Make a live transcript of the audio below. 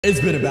It's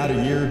been about a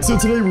year, so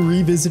today we're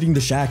revisiting the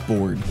Shaq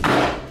board.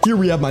 Here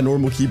we have my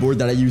normal keyboard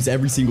that I use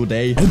every single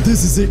day, and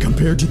this is it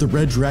compared to the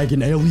Red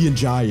Dragon Alien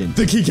Giant.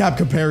 The keycap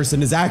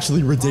comparison is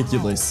actually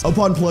ridiculous.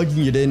 Upon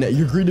plugging it in,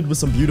 you're greeted with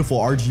some beautiful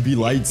RGB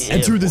lights,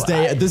 and to this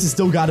day, this has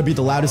still got to be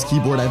the loudest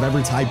keyboard I've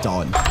ever typed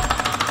on.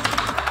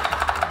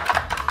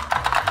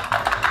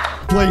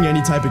 Playing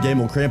any type of game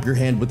will cramp your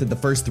hand within the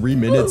first 3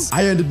 minutes.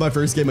 I ended my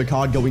first game of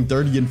COD going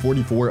 30 and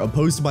 44,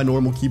 opposed to my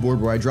normal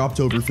keyboard where I dropped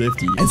over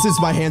 50. And since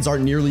my hands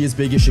aren't nearly as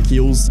big as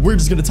Shaquille's, we're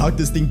just gonna tuck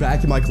this thing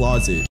back in my closet.